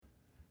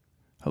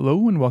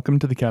Hello and welcome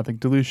to the Catholic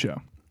Duluth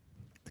Show.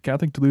 The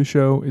Catholic Duluth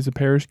Show is a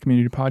parish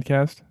community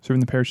podcast serving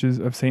the parishes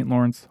of St.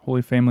 Lawrence,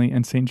 Holy Family,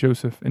 and St.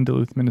 Joseph in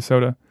Duluth,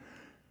 Minnesota.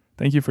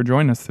 Thank you for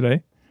joining us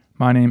today.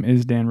 My name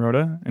is Dan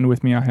Rhoda, and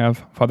with me I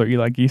have Father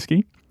Eli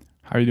Gieske.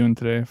 How are you doing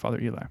today, Father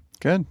Eli?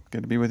 Good.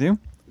 Good to be with you.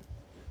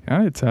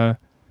 Yeah, it's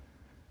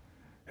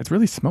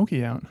really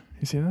smoky out.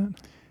 You see that?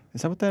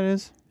 Is that what that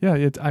is?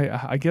 Yeah,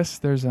 I guess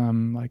there's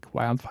like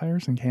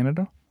wildfires in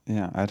Canada.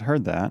 Yeah, I'd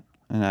heard that,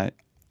 and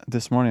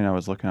this morning I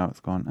was looking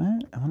out,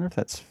 going, I wonder if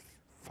that's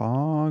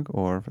fog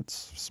or if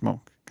it's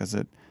smoke, because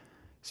it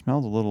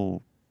smelled a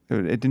little.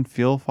 It didn't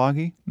feel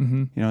foggy.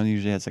 Mm-hmm. You know, it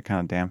usually has a kind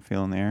of damp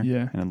feel in the air.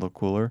 Yeah. And it looked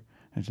cooler.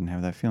 I didn't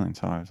have that feeling,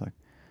 so I was like,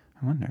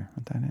 I wonder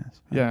what that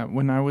is. Yeah,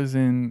 when I was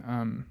in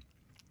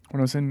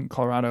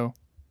Colorado,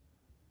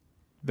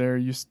 there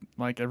used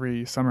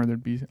every summer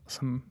there'd be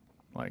some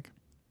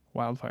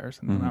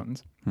wildfires in the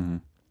mountains. Mm-hmm.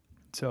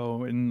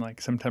 So in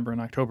September and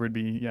October it'd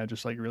be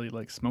just really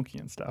smoky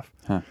and stuff.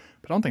 Huh.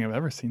 But I don't think I've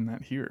ever seen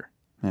that here.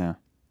 Yeah.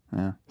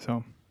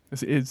 So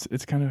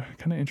it's kind of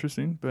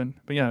interesting, but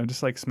yeah, I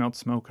just smelled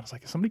smoke. I was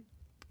like, is somebody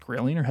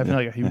grilling or having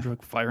a huge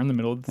fire in the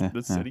middle of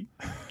the city?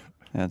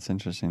 Yeah, it's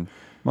interesting.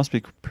 Must be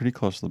pretty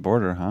close to the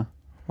border, huh?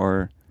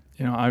 Or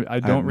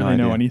I don't really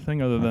know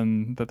anything other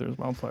than that there's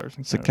wildfires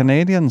in Canada. The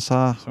Canadians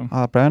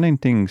are burning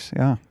things,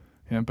 yeah.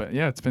 Yeah, but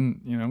yeah, it's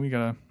been, we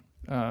gotta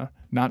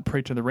not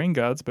pray to the rain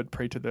gods, but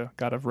pray to the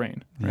God of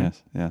rain.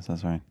 Right? Yes,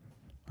 that's right.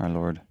 Our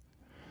Lord,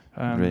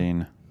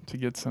 rain. To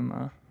get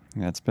some...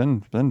 yeah, it's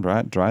been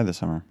dry this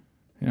summer.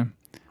 Yeah.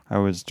 I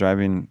was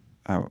driving,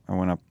 I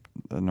went up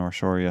the North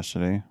Shore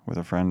yesterday with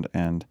a friend,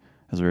 and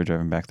as we were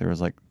driving back, there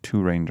was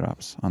 2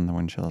 raindrops on the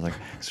windshield. I was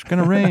like, it's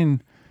going to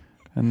rain.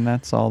 And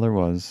that's all there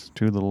was.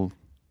 2 little,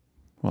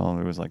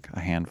 there was a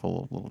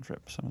handful of little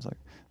drips. I was like,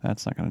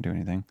 that's not going to do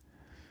anything.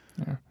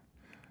 Yeah.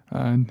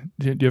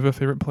 Do you have a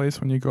favorite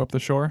place when you go up the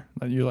shore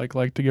that you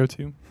like to go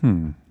to?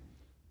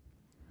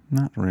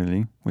 Not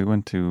really. We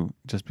went to,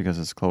 just because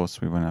it's close,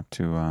 we went up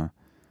to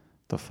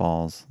the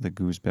falls, the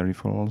Gooseberry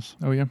Falls.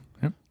 Oh, yeah.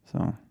 Yep.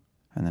 So,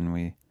 and then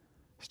we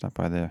stopped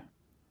by the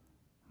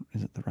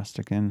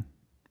Rustic Inn?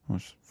 It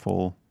was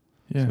full.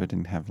 Yeah. So we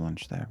didn't have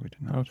lunch there. We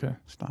did not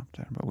stop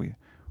there. But we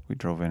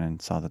drove in and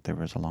saw that there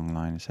was a long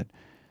line and said,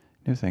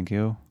 no, thank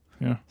you.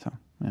 Yeah. So,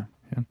 yeah.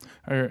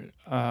 Yeah.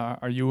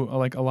 Are you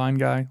a line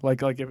guy?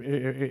 Like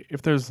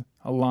if there's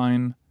a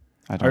line,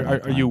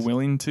 are you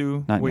willing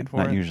to wait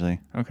for it? Not usually.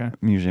 Okay.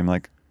 Usually I'm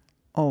like,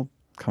 I'll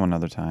come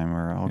another time,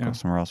 or I'll go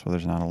somewhere else where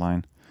there's not a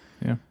line.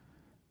 Yeah.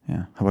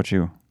 Yeah. How about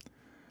you?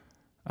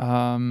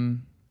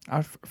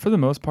 For the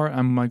most part,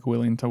 I'm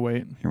willing to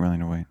wait. You're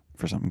willing to wait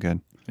for something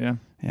good. Yeah.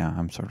 Yeah.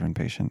 I'm sort of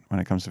impatient when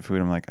it comes to food.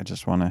 I'm like, I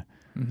just want to.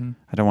 Mm-hmm.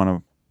 I don't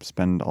want to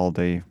spend all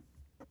day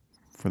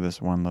for this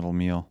one little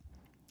meal.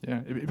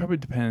 Yeah, it probably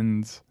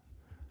depends.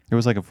 It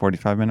was a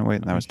 45-minute wait,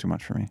 and that was too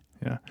much for me.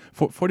 Yeah,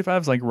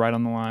 45 is right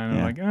on the line.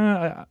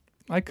 Yeah.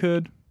 I'm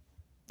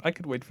I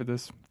could wait for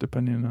this,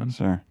 depending on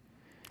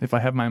if I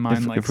have my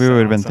mind if we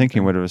would have been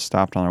thinking, would have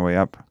stopped on our way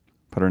up,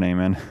 put our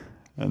name in,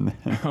 and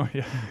then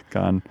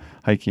gone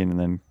hiking and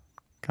then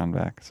gone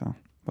back. So,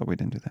 but we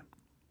didn't do that.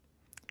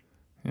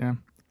 Yeah.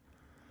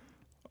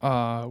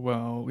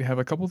 Well, we have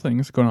a couple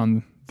things going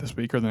on this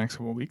week or the next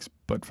couple of weeks,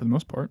 but for the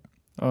most part,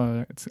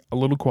 it's a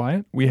little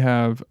quiet. We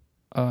have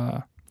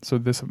so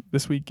this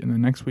week and the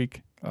next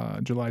week,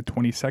 July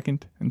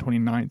 22nd and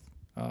 29th,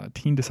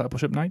 Teen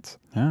Discipleship Nights.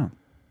 Yeah.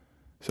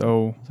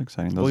 So that's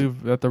exciting. I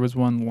believe that there was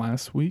one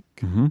last week.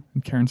 Mm-hmm.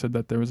 And Karen said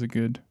that there was a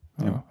good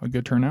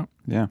turnout.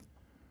 Yeah.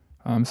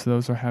 So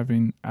those are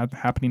happening at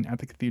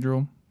the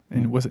cathedral.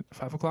 And was it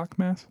 5:00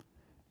 mass?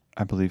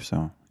 I believe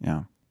so.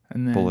 Yeah.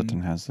 And then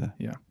Bulletin has the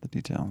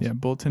details. Yeah,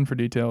 bulletin for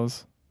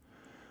details.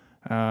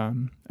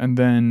 And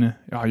then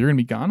you're going to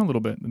be gone a little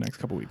bit the next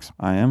couple weeks.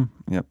 I am.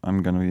 Yep.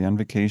 I'm going to be on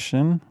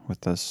vacation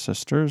with the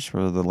sisters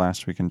for the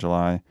last week in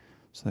July.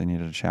 So they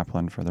needed a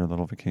chaplain for their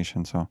little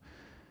vacation. So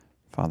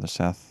Father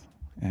Seth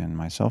and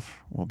myself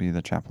will be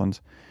the chaplains.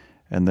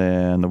 And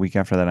then the week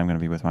after that, I'm going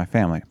to be with my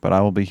family. But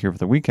I will be here for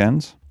the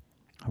weekends.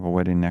 I have a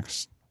wedding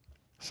next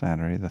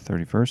Saturday, the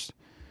 31st.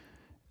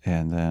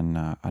 And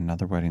then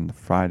another wedding the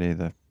Friday,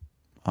 the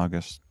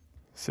August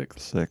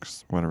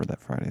 6th, whatever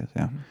that Friday is.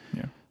 Yeah. Mm-hmm.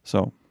 Yeah.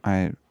 So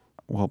I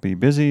will be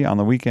busy on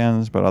the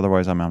weekends, but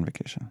otherwise I'm on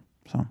vacation.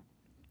 So.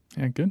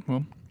 Yeah, good.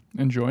 Well,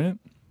 enjoy it.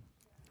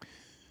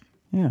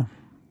 Yeah,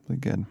 be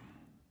good.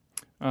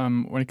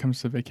 When it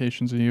comes to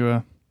vacations, are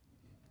you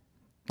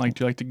do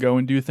you like to go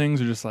and do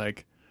things, or just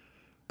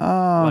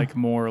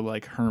more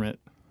hermit?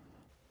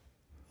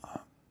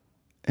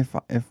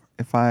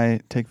 If I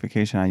take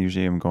vacation, I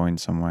usually am going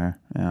somewhere.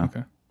 Yeah.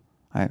 Okay.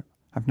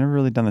 I've never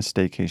really done a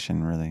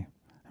staycation, really.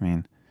 I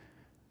mean,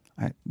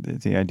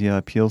 the idea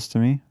appeals to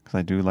me because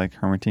I do like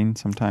hermiting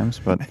sometimes,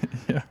 but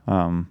yeah.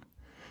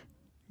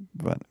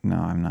 But no,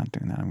 I'm not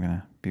doing that. I'm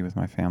gonna be with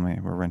my family.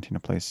 We're renting a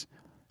place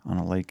on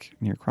a lake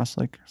near Cross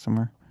Lake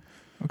somewhere.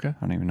 Okay. I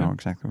don't even know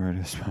exactly where it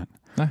is, but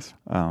nice.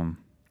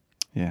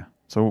 Yeah.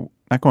 So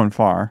not going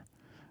far,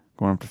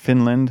 going up to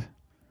Finland,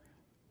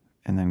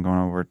 and then going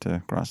over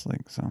to Cross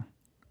Lake. So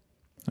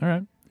All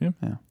right. Yeah.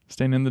 Yeah.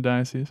 Staying in the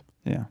diocese.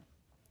 Yeah.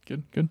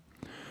 Good.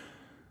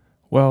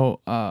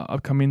 Well,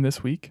 upcoming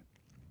this week,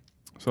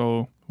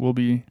 so will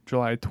be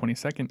July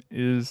 22nd,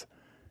 is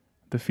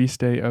the feast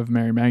day of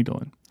Mary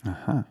Magdalene,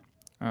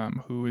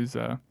 who is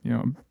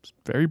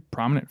very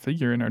prominent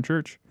figure in our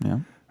church. Yeah.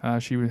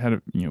 She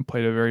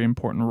played a very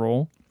important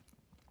role.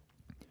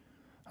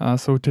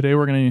 So today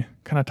we're going to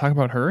kind of talk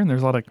about her, and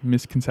there's a lot of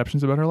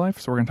misconceptions about her life.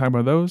 So we're going to talk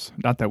about those.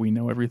 Not that we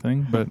know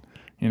everything, but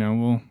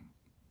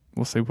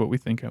we'll say what we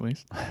think at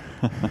least,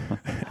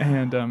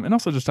 and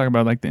also just talk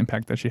about like the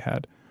impact that she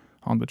had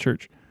on the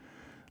church.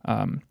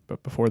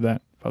 But before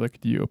that, Father,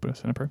 could you open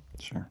us in a prayer?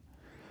 Sure.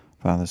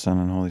 Father, Son,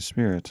 and Holy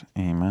Spirit.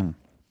 Amen.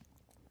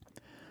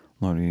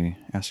 Lord, we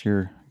ask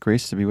your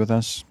grace to be with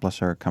us.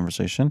 Bless our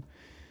conversation.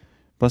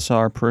 Bless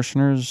our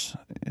parishioners,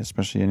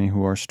 especially any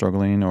who are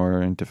struggling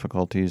or in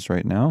difficulties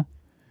right now.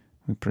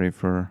 We pray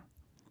for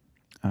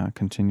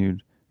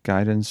continued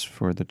guidance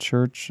for the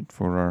church,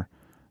 for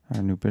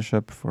our new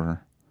bishop,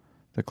 for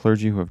the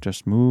clergy who have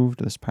just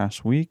moved this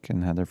past week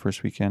and had their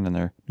first weekend in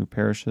their new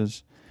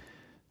parishes.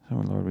 So,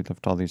 Lord, we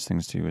lift all these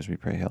things to you as we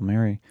pray. Hail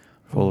Mary,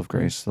 full of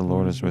grace, the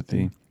Lord is with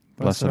thee.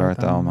 Blessed art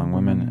thou among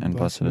women, and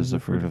blessed is the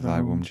fruit of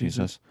thy womb,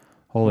 Jesus.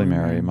 Holy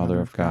Mary, Mother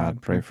of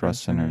God, pray for us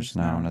sinners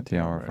now and at the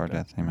hour of our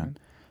death. Amen.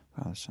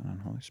 Father, Son,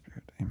 and Holy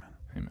Spirit. Amen.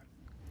 Amen.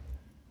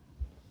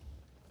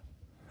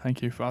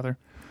 Thank you, Father.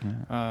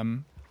 Yeah.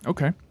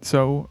 Okay,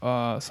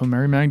 so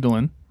Mary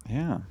Magdalene.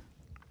 Yeah.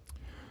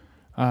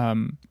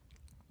 Mary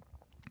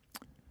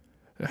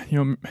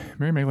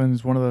Magdalene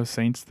is one of those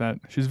saints that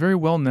she's very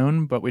well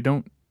known, but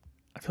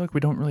I feel like we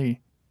don't really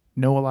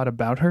know a lot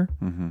about her.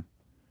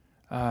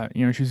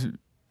 Mm-hmm.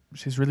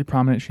 She's really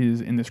prominent.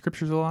 She's in the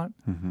scriptures a lot,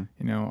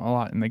 Mm-hmm. a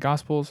lot in the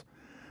gospels.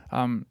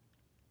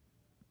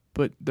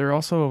 But there are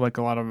also like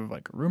a lot of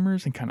like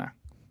rumors and kind of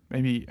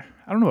maybe,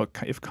 I don't know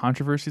if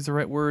controversy is the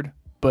right word,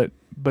 but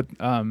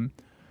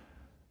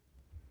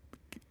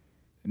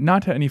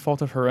not to any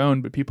fault of her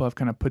own, but people have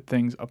kind of put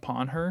things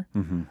upon her,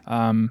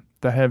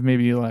 that have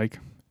maybe like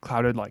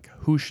clouded like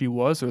who she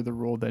was or the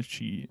role that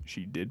she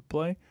did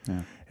play.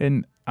 Yeah.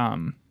 And I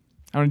don't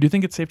know, do you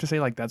think it's safe to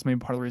say like that's maybe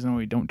part of the reason why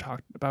we don't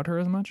talk about her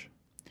as much?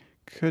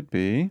 Could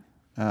be.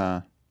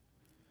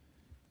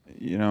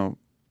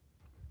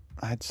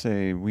 I'd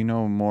say we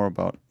know more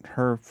about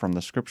her from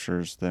the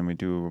scriptures than we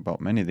do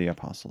about many of the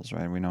apostles,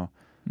 right? We know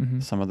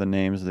some of the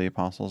names of the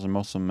apostles, and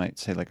most of them might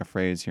say like a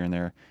phrase here and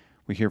there.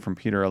 We hear from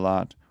Peter a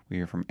lot. We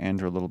hear from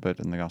Andrew a little bit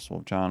in the Gospel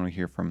of John. We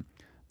hear from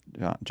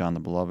John the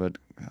Beloved,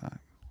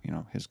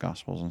 his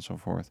Gospels and so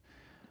forth.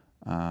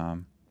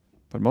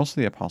 But most of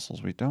the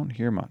apostles, we don't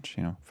hear much.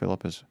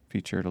 Philip is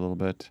featured a little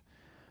bit.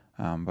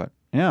 But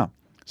yeah,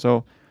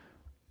 so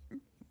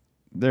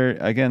there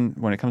again,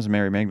 when it comes to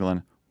Mary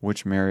Magdalene,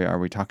 which Mary are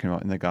we talking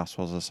about in the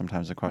Gospels is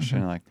sometimes a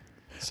question. Like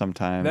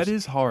sometimes that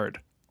is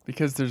hard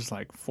because there's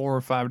like 4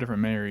 or 5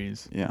 different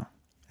Marys. Yeah,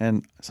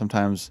 and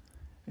sometimes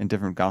in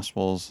different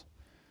Gospels,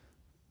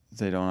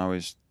 they don't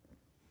always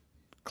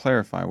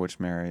clarify which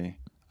Mary.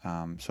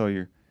 So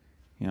is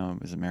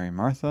it Mary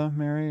Martha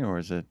Mary, or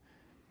is it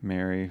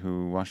Mary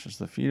who washes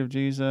the feet of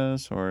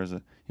Jesus, or is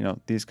it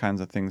these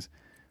kinds of things?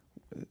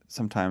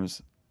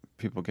 Sometimes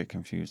people get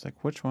confused,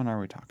 like which one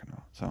are we talking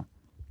about? So,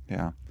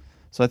 yeah.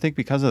 So I think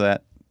because of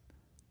that,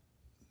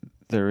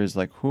 there is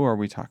like, who are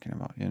we talking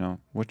about?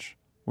 Which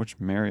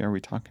Mary are we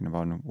talking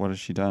about, and what has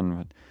she done?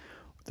 But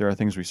there are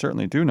things we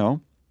certainly do know.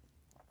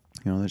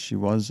 That she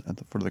was at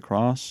the foot of the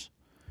cross.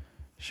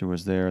 She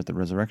was there at the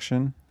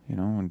resurrection.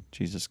 When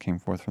Jesus came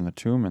forth from the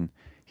tomb, and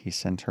he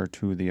sent her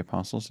to the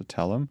apostles to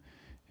tell them,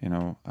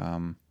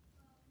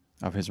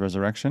 of his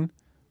resurrection.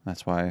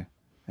 That's why,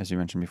 as you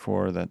mentioned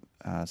before, that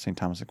St.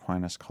 Thomas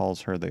Aquinas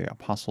calls her the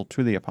apostle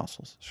to the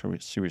apostles.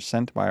 She was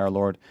sent by our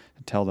Lord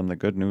to tell them the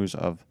good news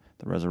of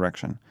the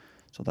resurrection.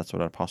 So that's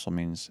what an apostle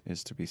means,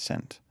 is to be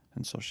sent.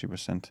 And so she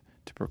was sent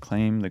to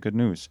proclaim the good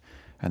news.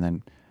 And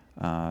then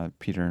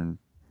Peter and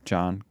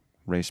John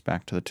race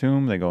back to the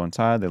tomb. They go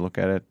inside, they look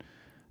at it,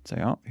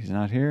 say, oh, he's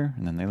not here.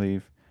 And then they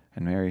leave.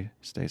 And Mary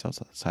stays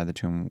outside the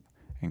tomb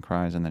and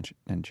cries, and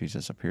then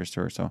Jesus appears to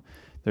her. So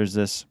there's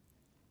this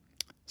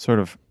sort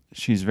of,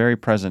 she's very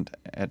present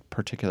at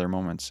particular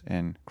moments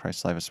in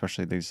Christ's life,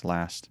 especially the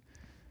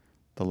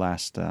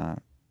last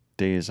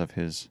days of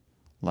his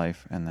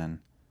life. And then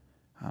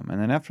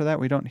after that,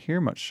 we don't hear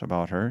much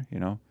about her.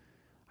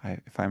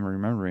 If I'm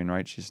remembering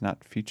right, she's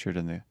not featured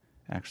in the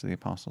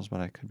apostles,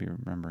 but I could be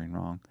remembering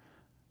wrong.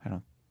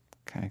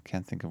 I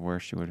can't think of where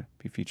she would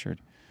be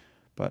featured,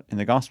 but in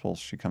the Gospels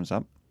she comes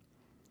up.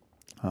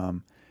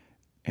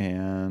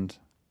 And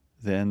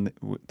then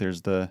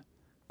there's the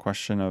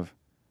question of,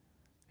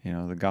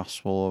 the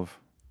Gospel of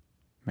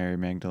Mary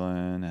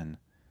Magdalene and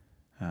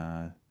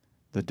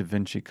the Da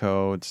Vinci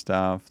Code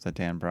stuff that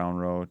Dan Brown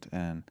wrote,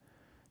 and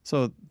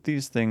so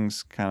these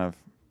things kind of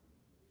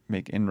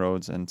make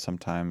inroads and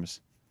sometimes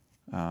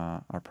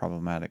are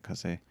problematic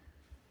because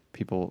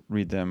people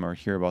read them or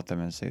hear about them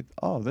and say,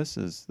 "Oh, this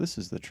is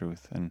the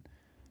truth." And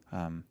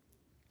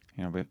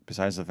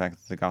besides the fact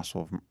that the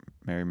Gospel of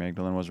Mary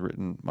Magdalene was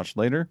written much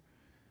later,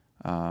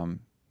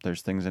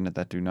 there's things in it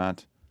that do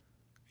not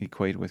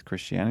equate with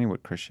Christianity,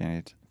 what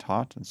Christianity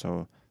taught, and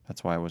so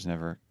that's why it was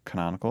never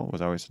canonical. It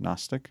was always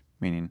Gnostic,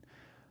 meaning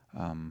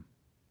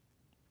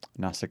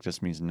Gnostic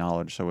just means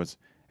knowledge. So it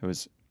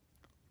was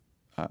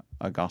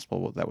a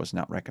gospel that was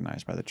not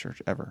recognized by the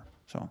church ever.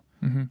 So,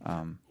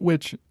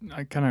 which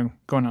I kind of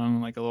going on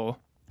like a little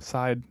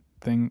side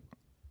thing,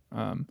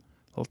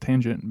 little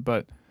tangent,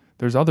 but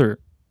there's other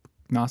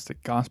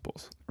Gnostic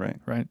gospels,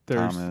 right?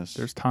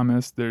 There's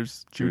Thomas,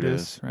 there's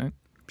Judas, right?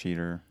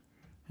 Peter,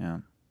 yeah.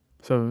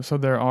 So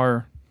there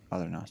are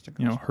other Gnostic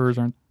gospels. Hers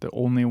aren't the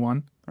only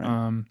one,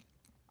 right.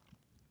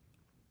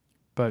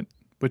 But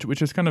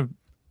which is kind of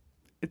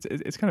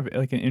it's kind of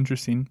like an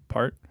interesting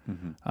part,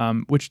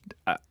 which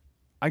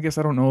I guess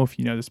I don't know if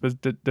you know this,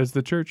 but does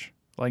the church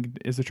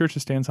is the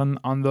church's stance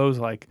on those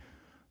like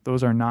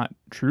those are not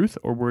truth,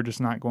 or we're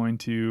just not going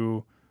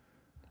to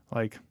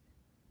like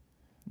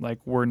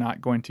we're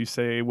not going to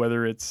say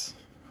whether it's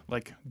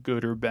like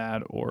good or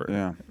bad or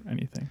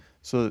anything.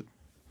 So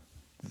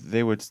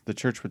the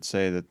church would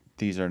say that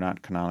these are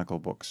not canonical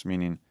books,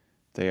 meaning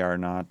they are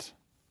not.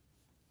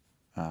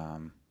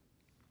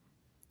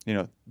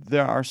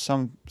 There are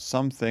some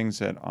things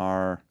that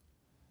are,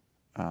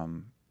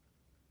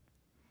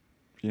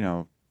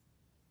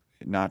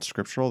 not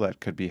scriptural that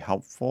could be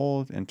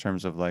helpful in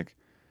terms of like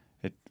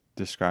it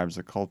describes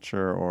the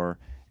culture or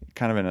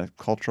kind of in a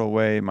cultural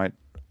way might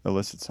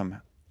elicit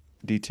some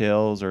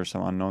details or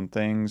some unknown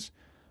things.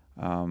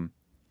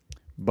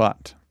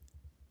 But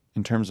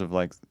in terms of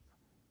like,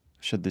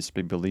 should this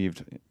be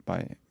believed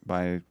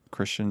by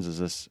Christians?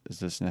 Is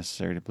this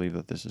necessary to believe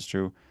that this is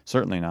true?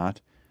 Certainly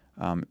not.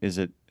 Is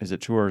it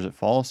true or is it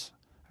false?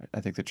 I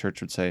think the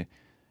church would say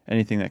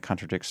anything that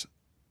contradicts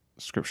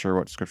Scripture,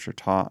 what Scripture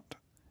taught,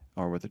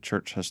 or what the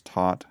church has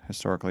taught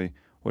historically,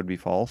 would be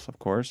false, of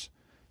course.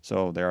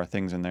 So there are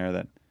things in there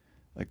that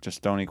like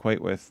just don't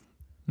equate with.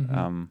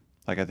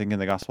 Like I think in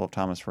the Gospel of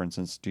Thomas, for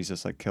instance,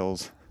 Jesus like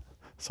kills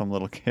some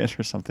little kid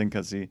or something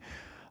because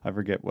I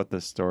forget what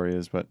this story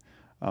is, but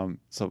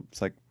so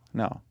it's like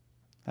no,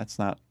 that's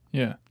not.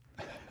 Yeah.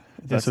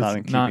 That's not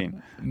in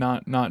keeping.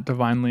 Not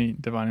divine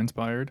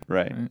inspired.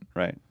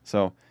 Right.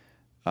 So,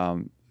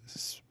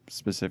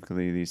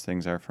 specifically, these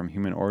things are from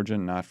human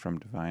origin, not from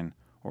divine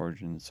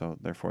origin. So,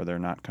 therefore, they're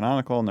not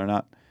canonical and they're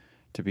not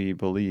to be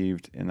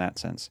believed in that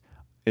sense.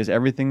 Is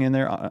everything in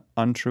there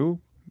untrue?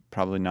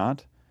 Probably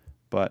not.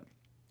 But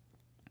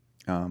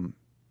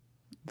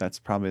that's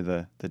probably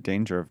the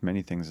danger of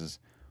many things is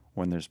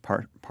when there's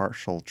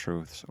partial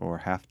truths or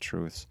half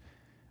truths.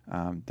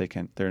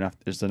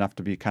 There's enough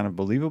to be kind of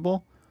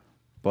believable.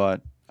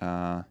 But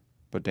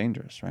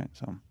dangerous, right?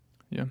 So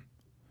yeah.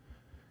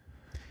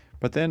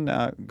 But then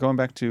going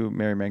back to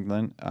Mary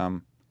Magdalene,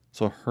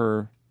 so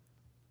her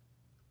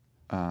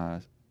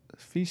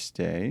feast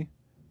day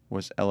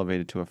was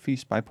elevated to a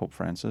feast by Pope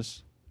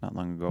Francis not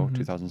long ago,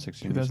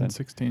 2016.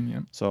 2016, yeah.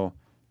 So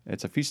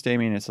it's a feast day,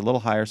 meaning it's a little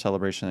higher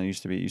celebration than it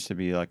used to be. It used to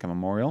be like a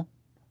memorial,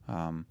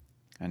 and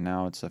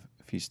now it's a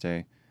feast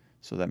day.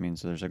 So that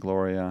means there's a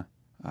Gloria,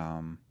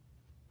 and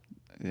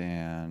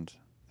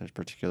there's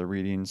particular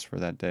readings for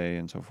that day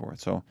and so forth.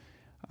 So,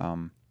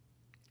 in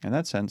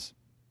that sense,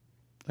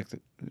 like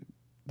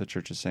the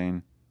church is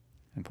saying,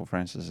 and Pope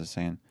Francis is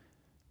saying,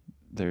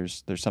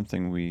 there's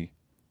something we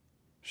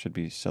should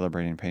be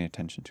celebrating and paying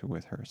attention to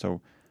with her.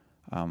 So,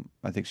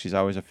 I think she's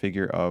always a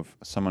figure of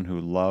someone who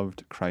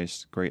loved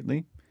Christ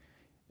greatly,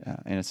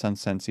 in some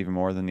sense even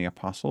more than the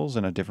apostles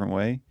in a different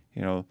way.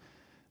 The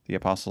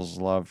apostles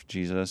loved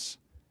Jesus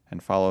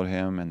and followed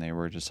him, and they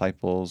were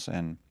disciples,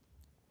 and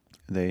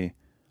they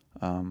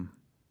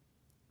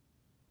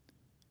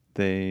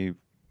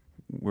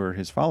were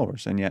his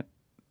followers, and yet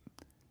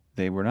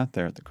they were not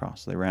there at the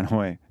cross. They ran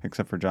away,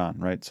 except for John,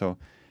 right? So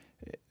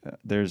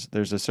there's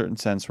a certain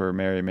sense where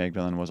Mary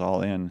Magdalene was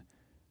all in,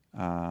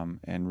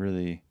 and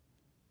really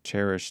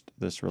cherished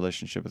this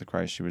relationship with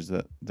Christ. She was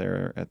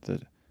there at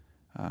the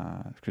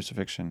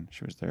crucifixion.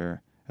 She was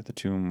there at the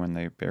tomb when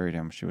they buried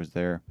him. She was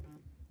there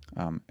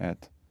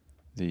at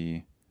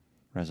the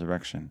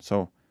resurrection.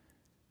 So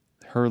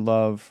her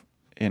love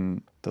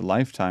in the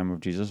lifetime of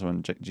Jesus,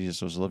 when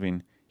Jesus was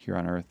living here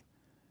on earth,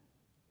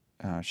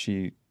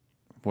 she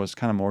was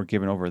kind of more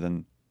given over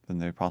than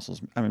the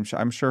apostles. I mean,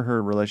 I'm sure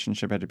her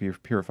relationship had to be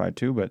purified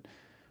too, but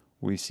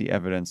we see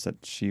evidence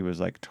that she was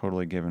like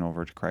totally given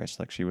over to Christ.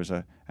 Like she was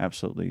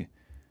absolutely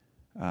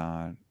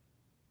a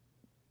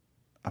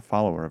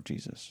follower of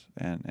Jesus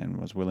and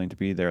was willing to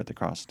be there at the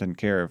cross. Didn't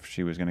care if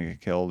she was going to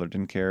get killed or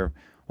didn't care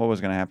what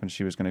was going to happen.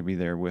 She was going to be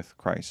there with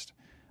Christ.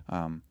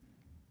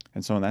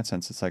 And so in that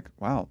sense, it's like,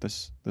 wow,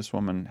 this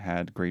woman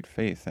had great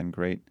faith and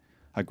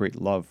a great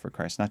love for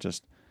Christ, not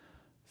just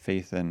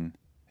faith in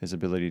his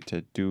ability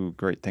to do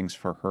great things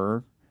for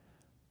her,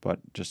 but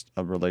just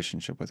a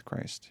relationship with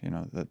Christ,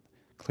 that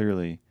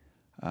clearly,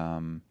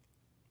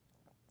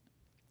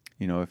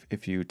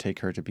 if you take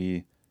her to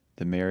be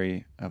the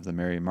Mary of the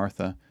Mary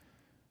Martha,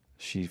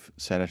 she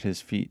sat at his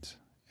feet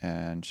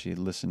and she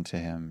listened to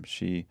him.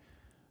 She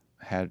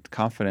had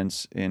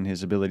confidence in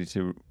his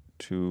ability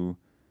to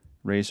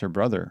raise her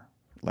brother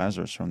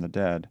Lazarus from the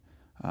dead.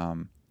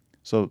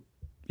 So,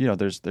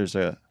 there's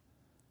a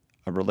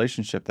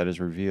relationship that is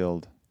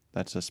revealed.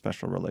 That's a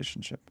special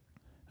relationship.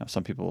 Now,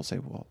 some people will say,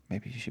 well,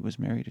 maybe she was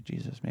married to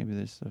Jesus. Maybe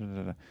this.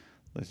 The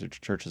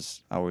church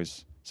has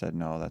always said,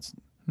 no, that's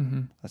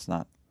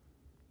not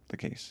the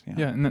case.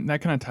 Yeah, and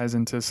that kind of ties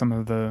into some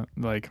of the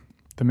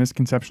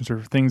misconceptions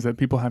or things that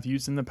people have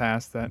used in the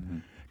past that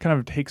kind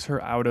of takes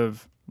her out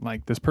of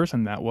like this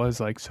person that was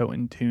like so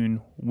in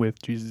tune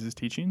with Jesus'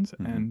 teachings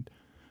and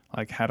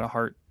like had a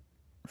heart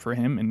for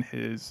him and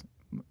his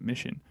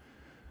mission.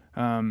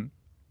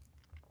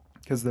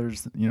 Because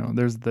there's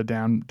the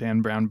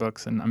Dan Brown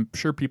books, and I'm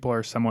sure people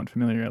are somewhat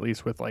familiar at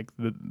least with like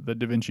the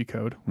Da Vinci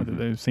Code, whether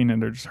they've seen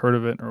it or just heard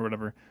of it or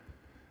whatever.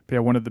 But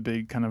yeah, one of the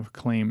big kind of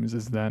claims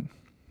is that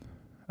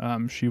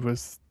she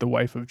was the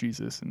wife of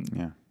Jesus,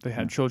 and they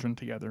had children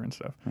together and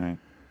stuff. Right.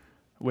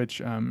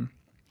 Which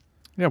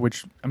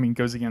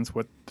goes against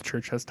what the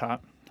church has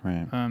taught.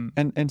 Right.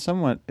 And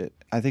somewhat,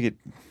 I think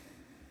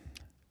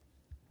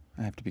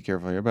I have to be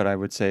careful here, but I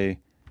would say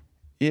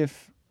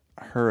if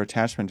her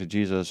attachment to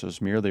Jesus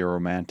was merely a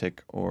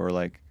romantic or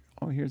like,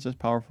 oh, here's this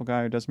powerful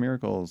guy who does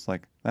miracles,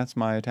 like that's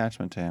my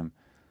attachment to him,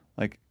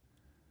 like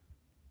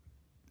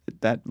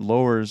that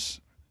lowers,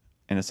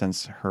 in a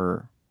sense,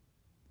 her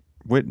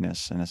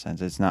witness. In a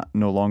sense, it's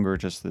no longer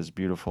just this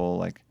beautiful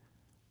like,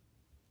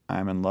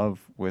 I'm in love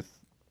with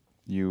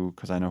you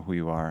because I know who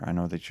you are. I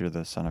know that you're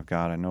the Son of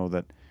God. I know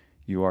that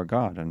you are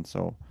God, and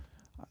so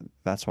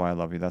that's why I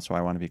love you. That's why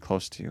I want to be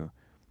close to you.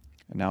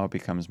 And now it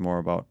becomes more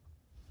about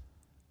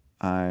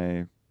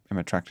I am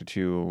attracted to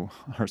you,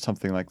 or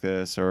something like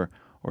this, or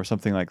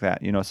something like that.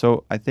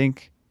 So I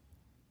think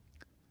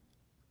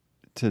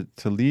to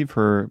leave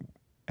her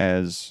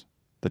as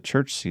the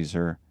church sees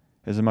her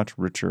is a much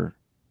richer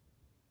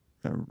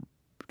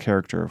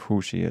character of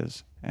who she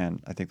is,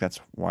 and I think that's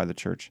why the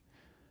church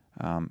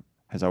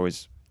has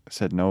always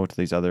said no to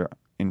these other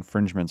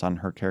infringements on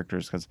her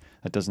characters, because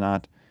it does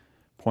not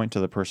point to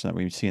the person that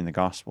we see in the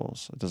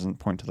Gospels. It doesn't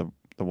point to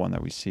the one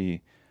that we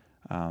see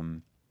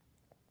kind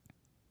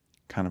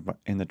of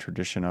in the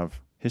tradition of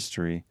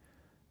history,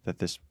 that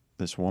this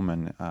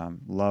woman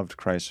loved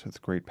Christ with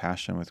great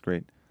passion, with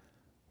great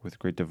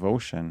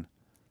devotion,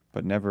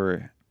 but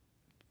never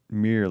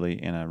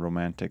merely in a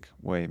romantic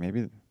way.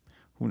 Maybe,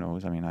 who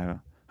knows? I mean, I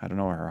don't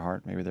know her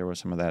heart. Maybe there was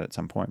some of that at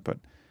some point, but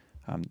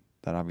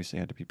that obviously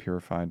had to be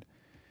purified.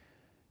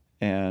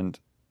 And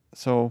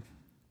so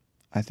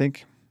I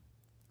think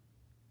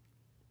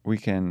we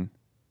can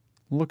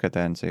look at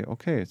that and say,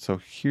 okay, so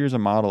here's a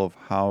model of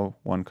how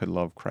one could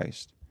love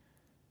Christ.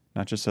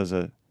 Not just as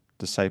a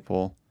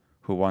disciple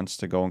who wants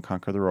to go and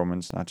conquer the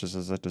Romans, not just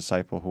as a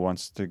disciple who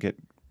wants to get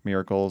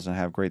miracles and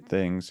have great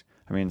things.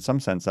 I mean, in some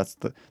sense,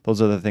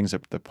 those are the things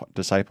that the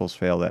disciples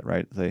failed at,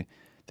 right? They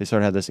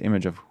sort of had this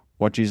image of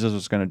what Jesus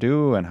was going to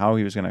do and how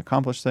he was going to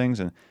accomplish things,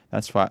 and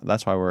that's why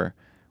we're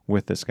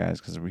with this guy,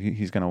 because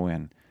he's going to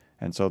win.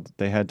 And so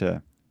they had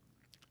to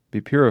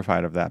be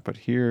purified of that. But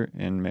here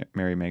in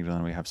Mary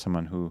Magdalene, we have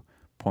someone who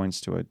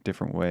points to a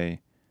different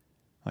way.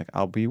 Like,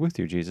 I'll be with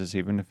you, Jesus,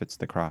 even if it's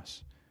the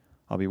cross.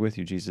 I'll be with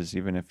you, Jesus,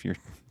 even if you're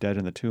dead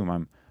in the tomb.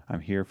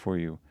 I'm here for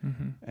you.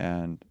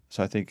 And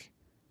so I think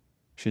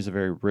she's a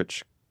very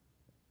rich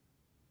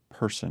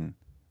person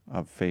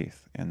of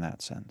faith in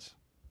that sense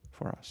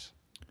for us.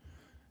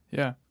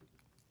 Yeah.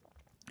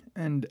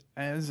 And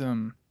as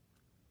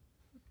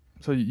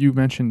so you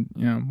mentioned,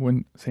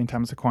 when St.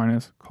 Thomas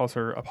Aquinas calls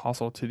her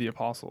apostle to the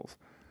apostles,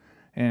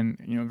 and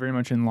very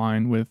much in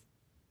line with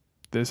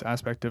this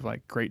aspect of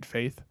like great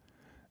faith.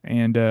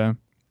 And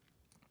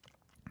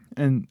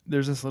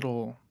there's this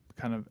little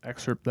kind of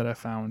excerpt that I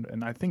found,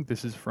 and I think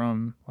this is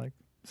from like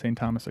St.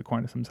 Thomas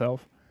Aquinas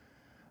himself,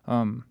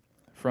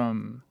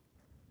 from,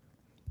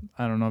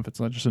 I don't know if it's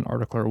just an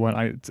article or what.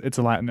 It's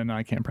a Latin and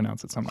I can't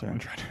pronounce it, so I'm not going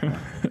to try to. Yeah.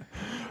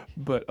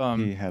 But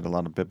he had a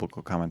lot of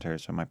biblical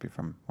commentaries, so it might be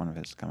from one of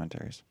his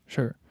commentaries.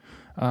 Sure.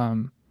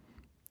 But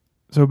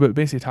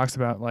basically it talks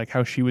about like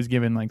how she was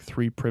given like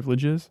 3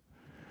 privileges,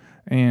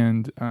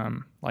 and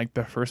like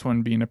the first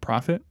one being a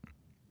prophet,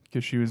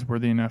 because she was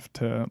worthy enough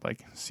to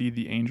like see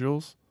the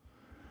angels,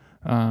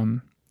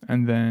 and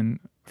then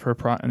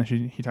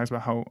he talks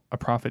about how a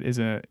prophet is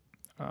a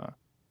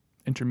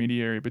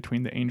intermediary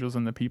between the angels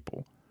and the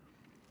people,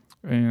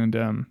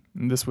 and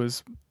this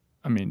was,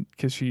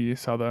 because she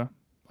saw the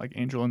like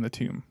angel in the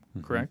tomb,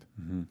 correct?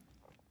 Mm-hmm.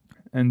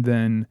 And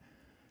then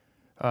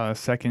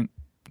second,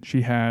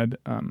 she had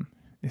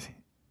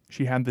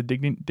the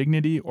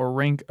dignity or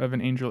rank of an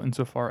angel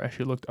insofar as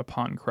she looked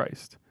upon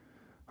Christ,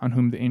 on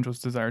whom the angels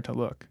desired to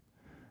look.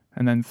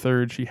 And then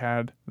third, she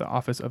had the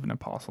office of an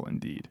apostle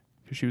indeed,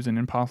 because she was an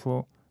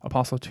apostle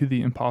to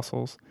the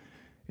apostles,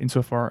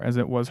 insofar as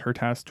it was her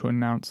task to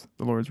announce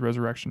the Lord's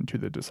resurrection to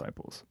the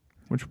disciples,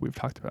 which we've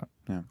talked about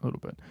a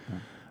little bit.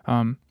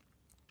 Yeah.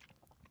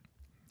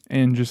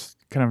 And just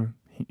kind of,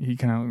 he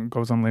kind of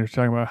goes on later to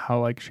talk about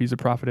how like she's a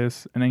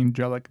prophetess, an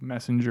angelic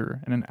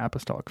messenger, and an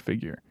apostolic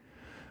figure,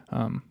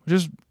 which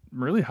is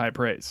really high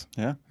praise.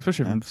 Yeah.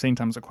 Especially from St.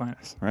 Thomas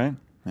Aquinas. Right.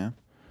 Yeah.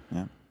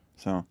 Yeah.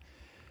 So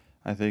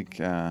I think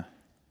the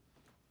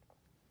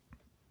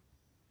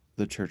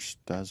church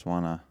does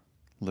want to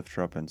lift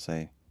her up and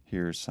say,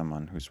 here's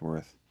someone who's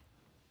worth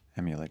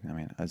emulating. I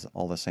mean, as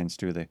all the saints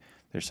do, they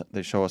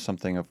show us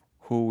something of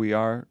who we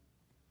are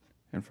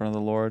in front of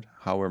the Lord,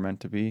 how we're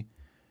meant to be,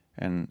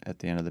 and at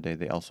the end of the day,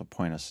 they also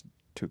point us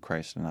to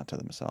Christ and not to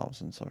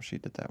themselves. And so she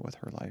did that with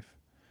her life.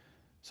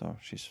 So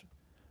she's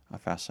a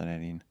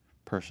fascinating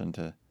person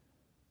to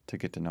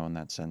get to know in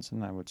that sense.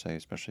 And I would say,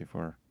 especially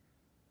for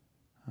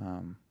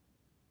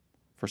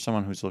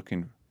someone who's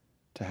looking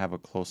to have a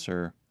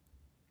closer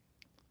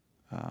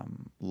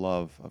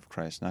love of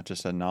Christ, not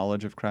just a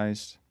knowledge of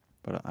Christ,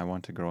 but I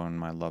want to grow in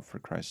my love for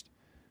Christ.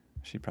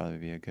 She'd probably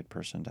be a good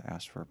person to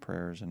ask for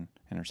prayers and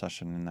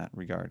intercession in that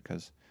regard,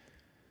 because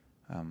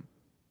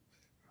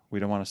we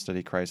don't want to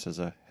study Christ as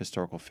a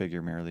historical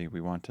figure merely.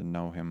 We want to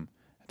know him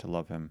and to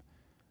love him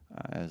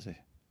as a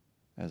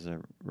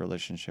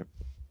relationship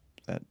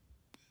that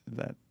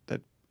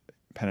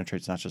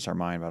penetrates not just our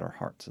mind but our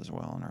hearts as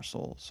well and our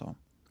souls. So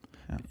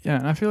yeah,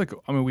 and I feel like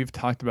we've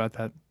talked about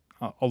that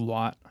a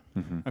lot.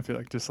 Mm-hmm. I feel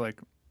like just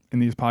like in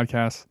these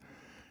podcasts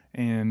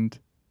and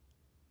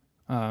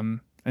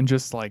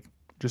just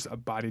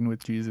abiding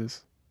with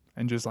Jesus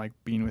and just like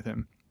being with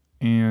him,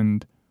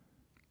 and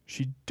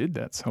she did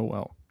that so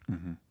well.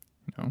 Mm-hmm.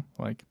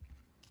 Like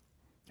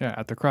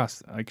at the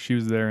cross, like she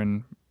was there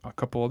and a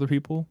couple other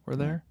people were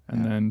there,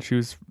 and then she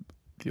was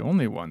the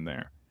only one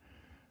there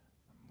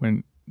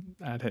when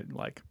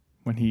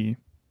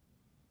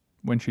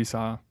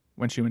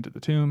when she went to the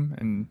tomb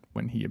and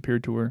when he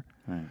appeared to her,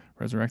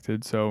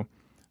 resurrected. So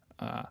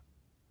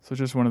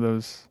just one of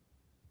those.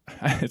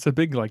 It's a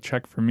big like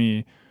check for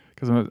me,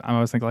 because I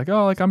was thinking like,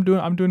 oh, like I'm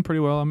doing pretty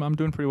well. I'm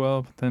doing pretty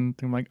well. But then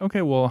I'm like,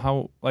 okay, well,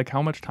 how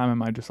much time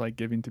am I just like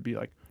giving to be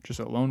like just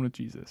alone with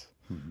Jesus?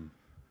 Mm-hmm.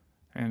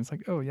 And it's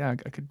like, oh yeah,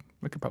 I could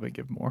probably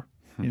give more,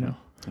 Yeah.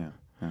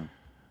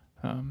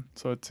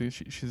 So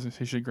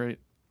she's a great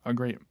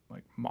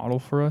like model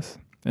for us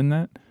in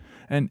that,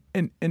 and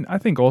I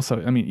think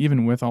also, I mean,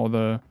 even with all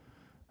the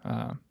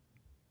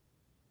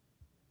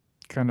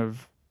kind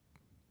of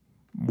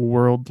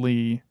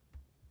worldly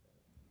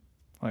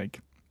like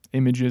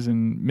images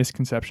and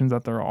misconceptions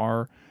that there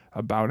are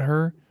about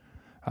her,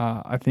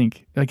 I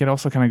think like it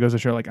also kind of goes to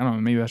show, like, I don't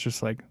know, maybe that's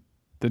just like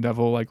the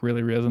devil like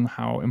really realizing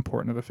how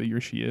important of a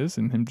figure she is,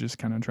 and him just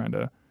kind of trying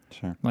to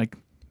like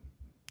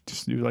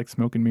just do like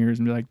smoke and mirrors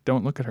and be like,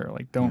 don't look at her,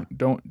 like don't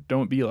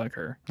be like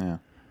her.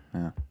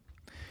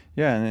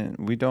 And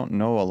we don't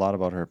know a lot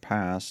about her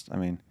past. I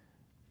mean,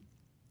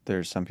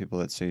 there's some people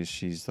that say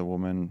she's the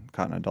woman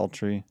caught in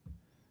adultery.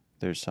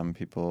 There's some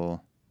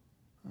people,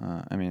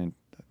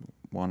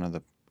 one of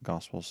the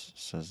Gospels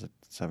says that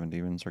 7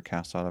 demons are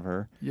cast out of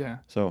her. Yeah.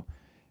 So,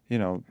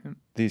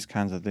 these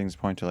kinds of things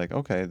point to like,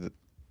 okay,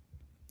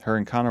 her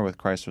encounter with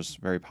Christ was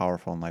very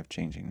powerful and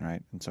life-changing,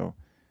 right? And so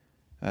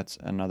that's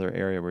another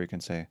area where you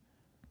can say,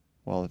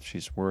 well, if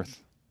she's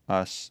worth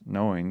us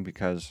knowing,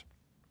 because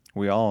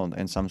we all,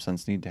 in some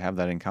sense, need to have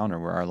that encounter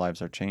where our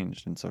lives are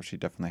changed. And so she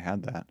definitely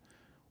had that.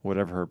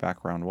 Whatever her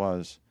background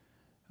was,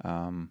 we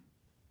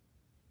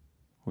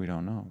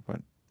don't know.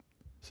 But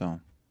so.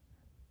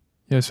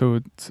 Yeah, so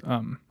it's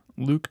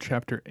Luke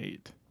chapter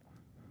 8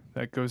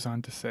 that goes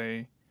on to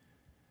say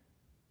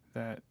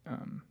that,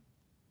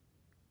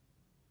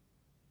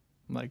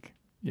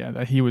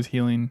 that he was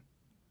healing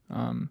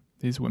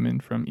these women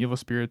from evil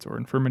spirits or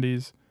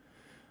infirmities,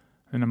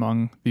 and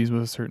among these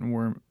was a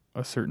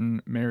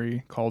certain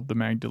Mary called the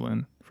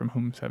Magdalene, from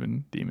whom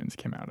 7 demons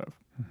came out of.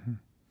 Mm-hmm.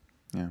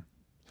 Yeah.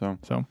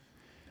 So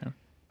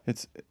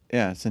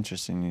yeah. It's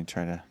interesting. You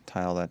try to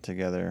tie all that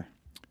together.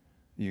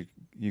 You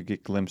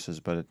get glimpses,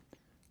 but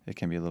it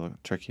can be a little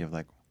tricky of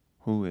like,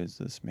 who is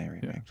this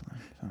Mary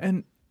Magdalene? So.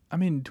 And I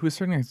mean, to a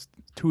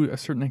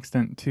certain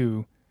extent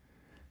too,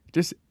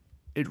 just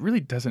it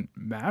really doesn't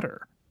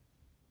matter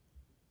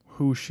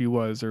who she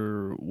was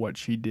or what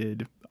she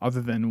did,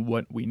 other than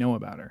what we know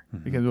about her,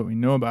 mm-hmm. because what we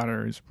know about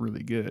her is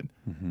really good,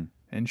 mm-hmm.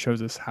 and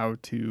shows us how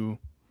to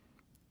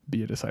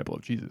be a disciple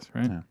of Jesus,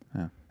 right?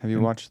 Yeah. Have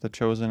you watched The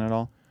Chosen at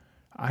all?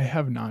 I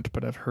have not,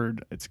 but I've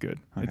heard it's good.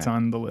 Okay. It's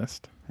on the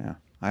list. Yeah.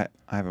 I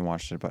haven't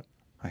watched it, but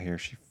I hear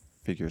she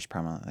figures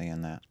prominently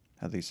in that,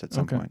 at least at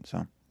some point.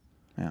 So,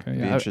 yeah.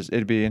 Okay,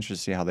 it'd be interesting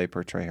to see how they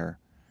portray her.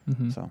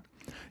 Mm-hmm. So,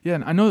 yeah,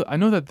 and I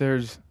know that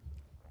there's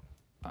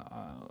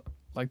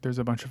there's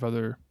a bunch of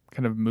other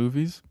kind of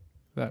movies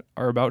that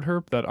are about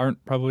her that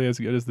aren't probably as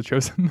good as The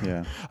Chosen.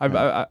 Yeah.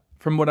 I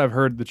from what I've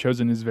heard, The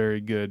Chosen is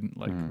very good,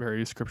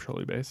 very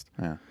scripturally based.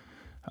 Yeah.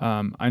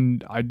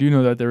 And I do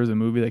know that there was a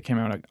movie that came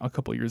out a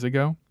couple years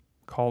ago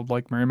called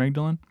like Mary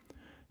Magdalene.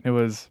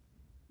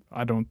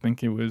 I don't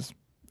think it was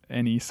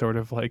any sort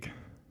of like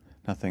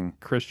nothing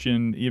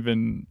Christian,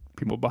 even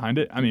people behind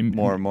it. I mean,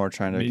 more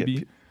trying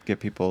to get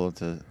people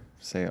to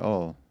say,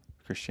 oh,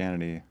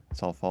 Christianity,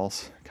 it's all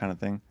false kind of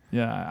thing.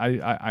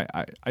 Yeah,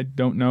 I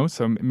don't know.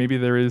 So maybe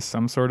there is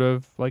some sort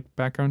of like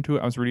background to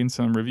it. I was reading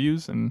some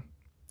reviews and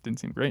it didn't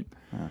seem great.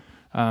 Yeah.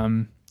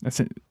 It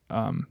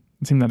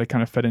seemed that it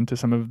kind of fed into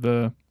some of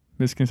the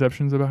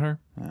misconceptions about her.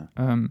 Yeah.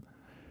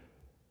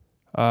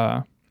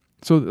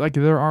 So like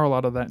there are a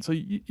lot of that. So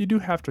you do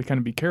have to kind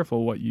of be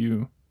careful what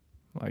you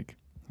like.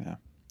 Yeah.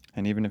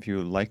 And even if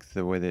you like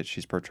the way that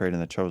she's portrayed in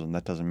The Chosen,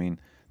 that doesn't mean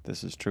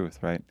this is truth,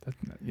 right?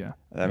 Yeah.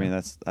 I mean,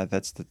 that's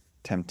the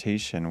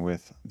temptation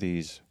with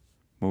these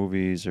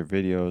movies or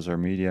videos or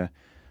media.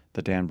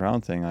 The Dan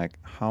Brown thing, like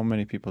how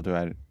many people do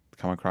I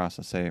come across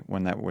and say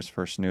when that was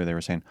first new, they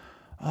were saying,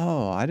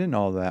 "Oh, I didn't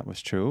know that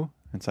was true."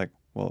 And it's like,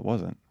 well, it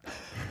wasn't.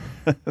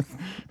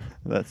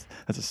 That's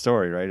a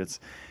story, right?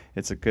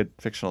 It's a good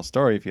fictional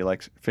story if you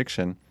like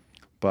fiction,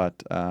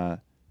 but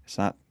it's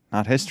not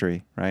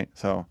history, right?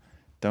 So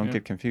don't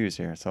get confused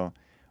here. So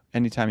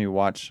anytime you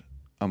watch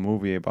a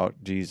movie about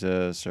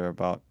Jesus or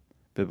about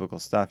biblical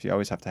stuff, you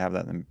always have to have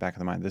that in the back of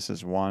the mind. This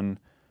is one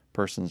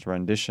person's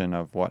rendition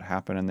of what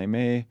happened, and they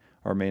may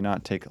or may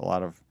not take a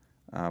lot of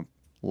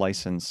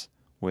license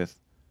with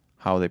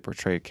how they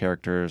portray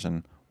characters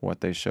and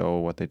what they show,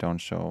 what they don't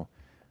show.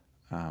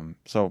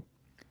 So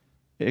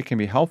it can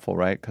be helpful,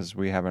 right? Because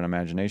we have an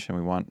imagination.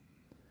 We want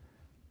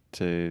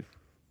to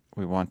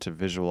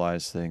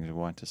visualize things. We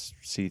want to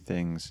see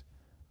things.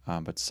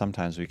 But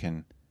sometimes we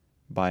can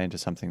buy into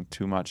something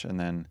too much, and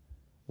then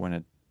when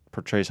it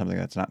portrays something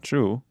that's not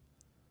true,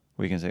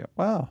 we can say,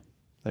 "Wow,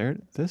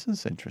 this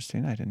is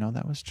interesting. I didn't know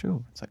that was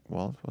true." It's like,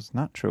 well, it was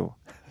not true.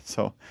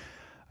 So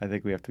I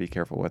think we have to be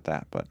careful with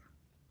that. But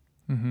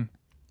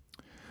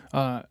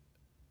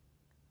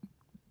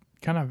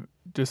kind of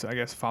just, I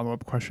guess,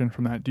 follow-up question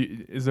from that.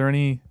 Is there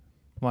any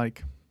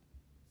like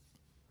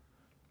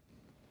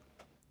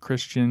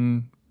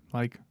Christian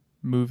like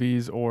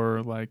movies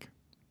or like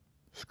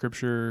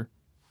scripture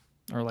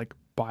or like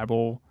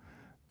Bible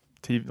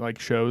TV like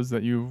shows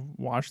that you've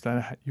watched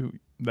that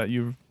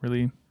you've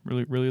really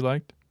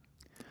liked?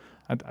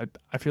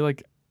 I feel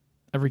like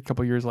every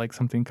couple of years like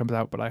something comes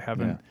out, but I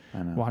haven't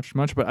watched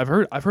much. But I've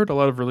heard a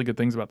lot of really good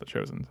things about The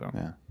Chosen. So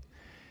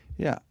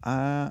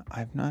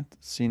I've not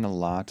seen a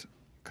lot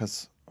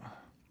because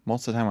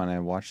most of the time when I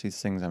watch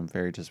these things, I'm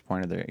very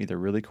disappointed. They're either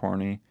really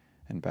corny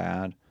and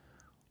bad,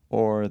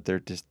 or they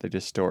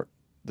distort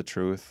the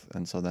truth,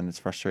 and so then it's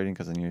frustrating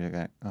because then you're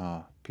like,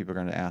 oh, people are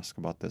going to ask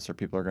about this, or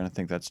people are going to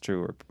think that's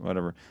true, or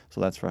whatever.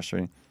 So that's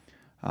frustrating.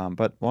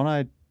 But one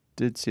I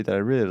did see that I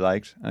really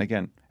liked, and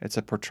again, it's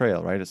a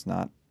portrayal, right? It's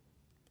not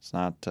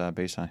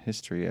based on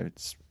history.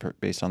 It's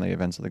based on the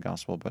events of the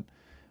gospel. But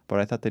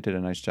I thought they did a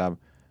nice job.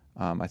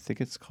 I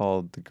think it's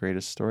called The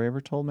Greatest Story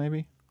Ever Told,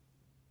 maybe.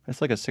 It's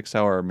like a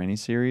 6-hour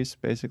miniseries.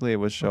 Basically, it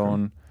was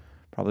shown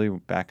probably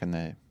back in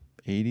the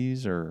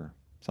 80s or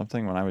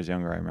something. When I was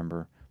younger, I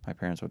remember my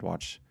parents would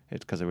watch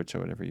it because they would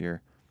show it every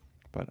year.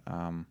 But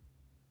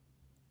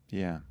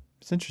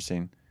it's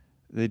interesting.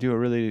 They do a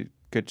really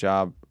good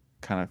job.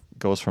 Kind of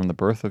goes from the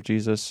birth of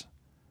Jesus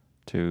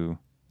to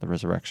the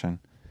resurrection.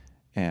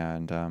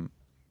 And I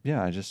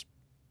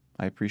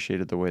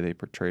appreciated the way they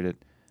portrayed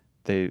it.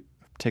 They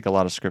take a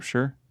lot of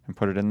scripture and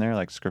put it in there,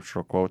 like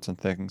scriptural quotes and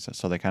things.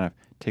 So they kind of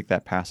take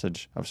that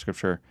passage of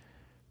scripture,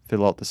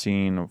 fill out the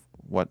scene of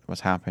what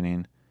was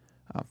happening.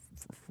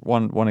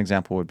 One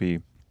example would be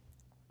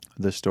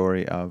the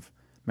story of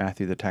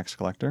Matthew the tax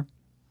collector.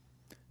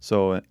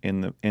 So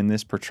in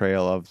this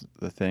portrayal of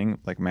the thing,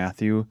 like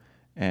Matthew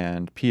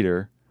and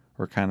Peter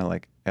were kind of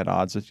like at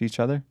odds with each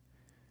other.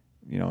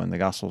 You know, in the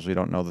Gospels, we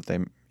don't know that they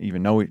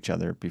even know each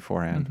other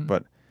beforehand.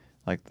 But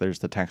like there's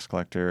the tax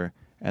collector,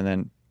 and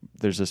then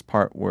there's this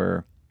part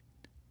where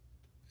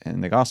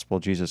in the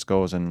Gospel, Jesus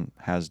goes and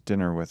has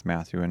dinner with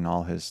Matthew and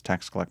all his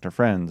tax collector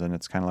friends, and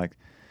it's kind of like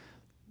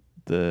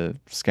the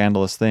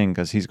scandalous thing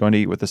because he's going to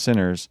eat with the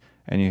sinners,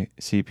 and you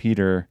see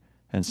Peter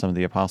and some of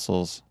the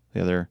apostles,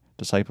 the other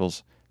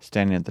disciples,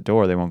 standing at the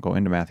door. They won't go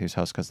into Matthew's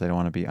house because they don't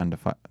want to be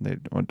they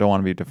don't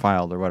want to be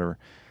defiled or whatever.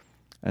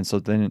 And so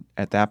then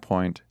at that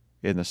point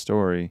in the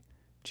story,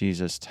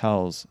 Jesus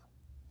tells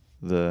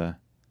the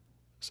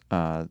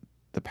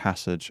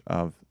passage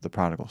of the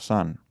prodigal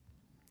son.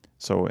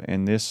 So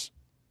in this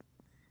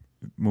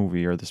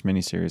movie or this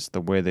miniseries,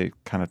 the way they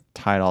kind of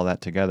tied all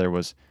that together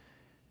was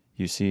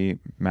you see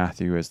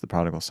Matthew as the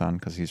prodigal son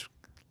because he's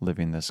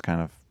living this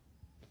kind of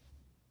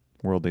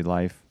worldly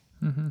life,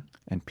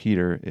 and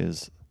Peter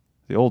is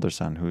the older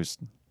son who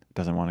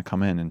doesn't want to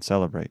come in and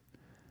celebrate.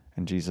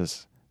 And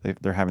Jesus,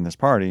 they're having this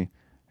party.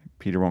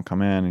 Peter won't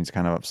come in, and he's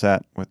kind of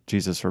upset with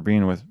Jesus for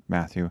being with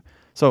Matthew.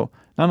 So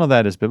none of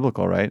that is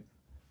biblical, right?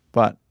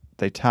 But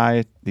they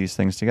tie these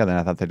things together, and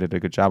I thought they did a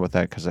good job with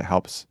that because it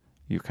helps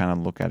you kind of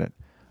look at it.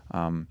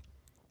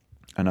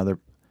 Another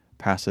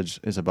passage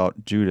is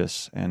about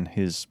Judas and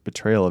his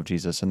betrayal of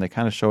Jesus, and they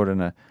kind of show it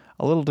in a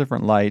little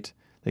different light.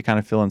 They kind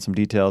of fill in some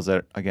details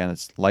that, again,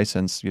 it's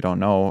licensed. You don't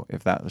know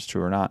if that was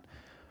true or not.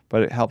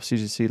 But it helps you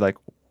to see like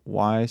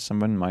why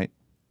someone might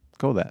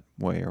go that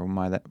way or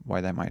why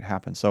that might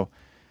happen. So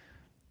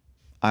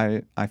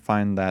I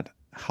find that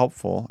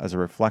helpful as a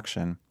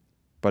reflection.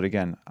 But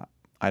again,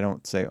 I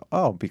don't say,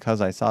 oh, because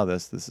I saw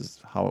this is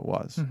how it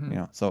was. You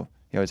know, so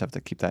you always have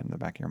to keep that in the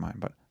back of your mind.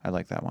 But I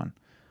like that one.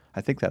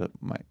 I think that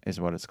is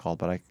what it's called,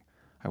 but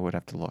I would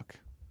have to look.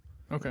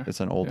 Okay. It's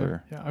an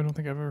older Yeah, I don't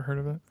think I've ever heard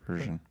of it.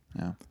 version.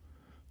 Yeah.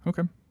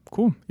 Okay.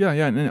 Cool. Yeah.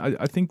 And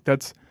I think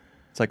that's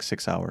It's like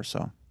 6 hours,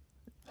 so.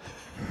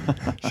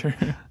 sure.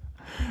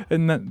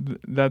 And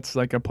that's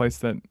like a place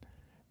that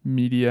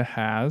media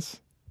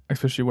has,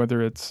 especially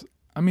whether it's,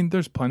 I mean,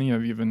 there's plenty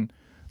of even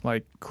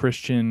like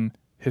Christian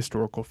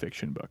historical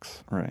fiction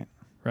books, Right.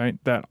 right?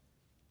 That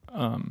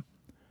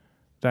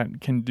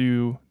can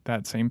do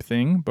that same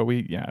thing, but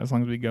as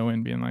long as we go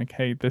in being like,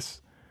 hey,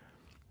 this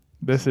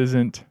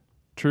isn't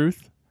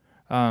truth,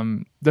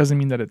 doesn't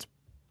mean that it's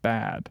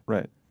bad,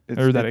 Right.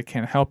 that it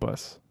can't help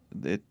us.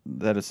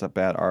 That it's a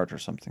bad art or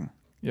something.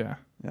 Yeah.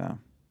 Yeah.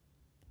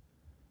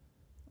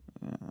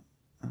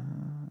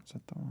 Is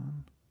that the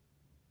one?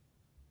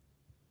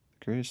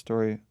 The greatest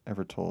story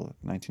ever told,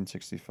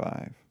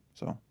 1965.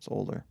 So it's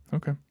older.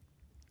 Okay.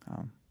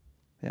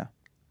 Yeah.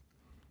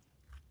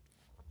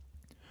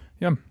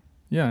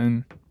 Yeah,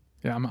 and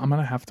I'm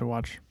gonna have to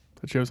watch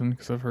The Chosen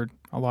because I've heard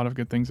a lot of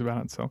good things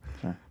about it. So,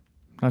 Sure.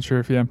 not sure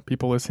if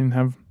people listening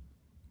have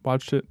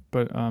watched it,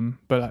 but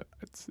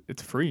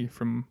it's free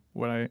from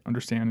what I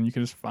understand, and you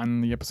can just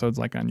find the episodes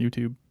like on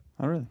YouTube.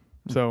 Oh, really?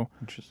 So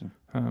Interesting.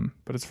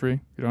 but it's free.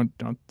 You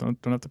don't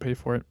have to pay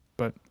for it.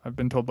 But I've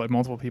been told by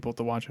multiple people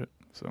to watch it.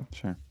 So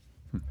Sure.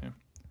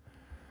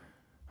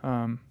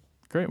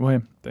 great. Well,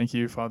 hey, thank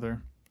you,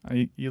 Father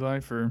Eli,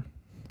 for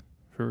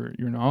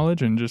your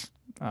knowledge and just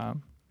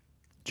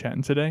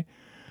chatting today.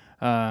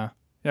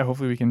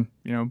 Hopefully we can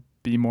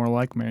be more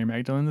like Mary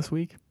Magdalene this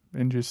week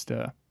and just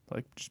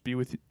be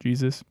with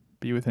Jesus,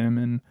 be with him,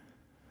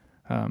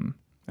 and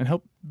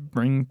help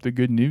bring the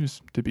good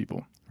news to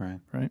people. Right.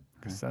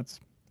 Because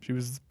she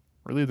was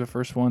really the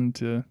first one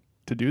to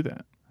do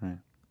that. Right.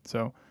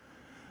 So,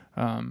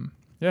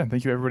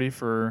 thank you everybody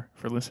for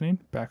listening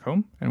back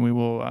home, and we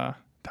will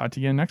talk to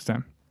you again next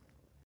time.